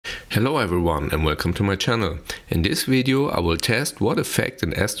Hello everyone and welcome to my channel. In this video I will test what effect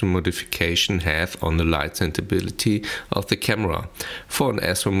an astromodification has on the light sensibility of the camera. For an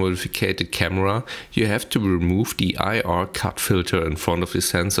astromodified camera you have to remove the IR cut filter in front of the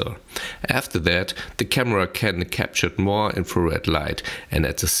sensor. After that the camera can capture more infrared light and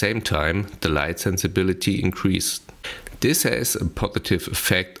at the same time the light sensibility increased. This has a positive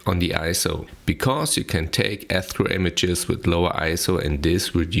effect on the ISO, because you can take Astro images with lower ISO and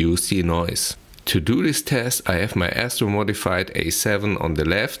this reduces the noise. To do this test I have my Astro-modified A7 on the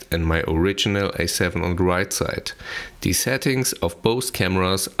left and my original A7 on the right side. The settings of both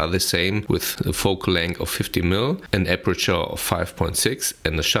cameras are the same, with a focal length of 50mm, an aperture of 5.6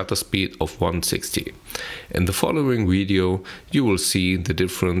 and a shutter speed of 160. In the following video you will see the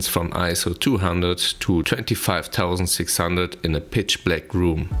difference from ISO 200 to 25,600 in a pitch black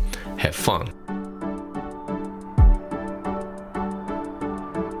room. Have fun!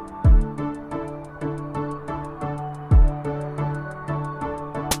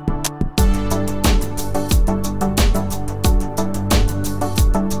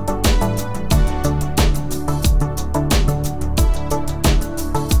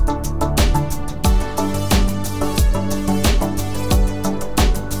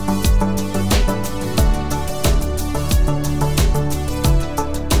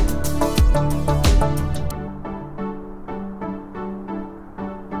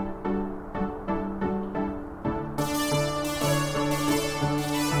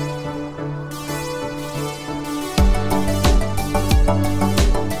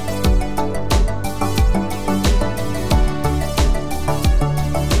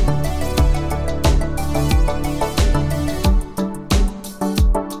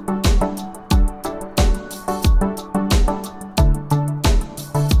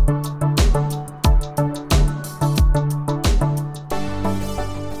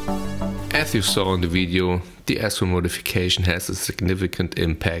 As you saw in the video, the Astro modification has a significant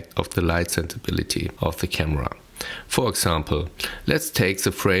impact of the light sensibility of the camera. For example, let's take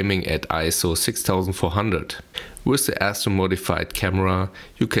the framing at ISO 6400. With the Astro modified camera,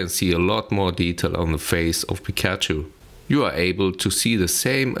 you can see a lot more detail on the face of Pikachu. You are able to see the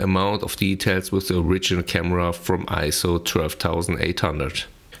same amount of details with the original camera from ISO 12800.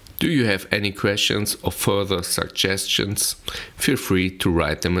 Do you have any questions or further suggestions? Feel free to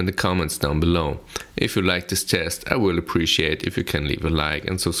write them in the comments down below. If you like this test, I will appreciate if you can leave a like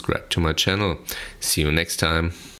and subscribe to my channel. See you next time.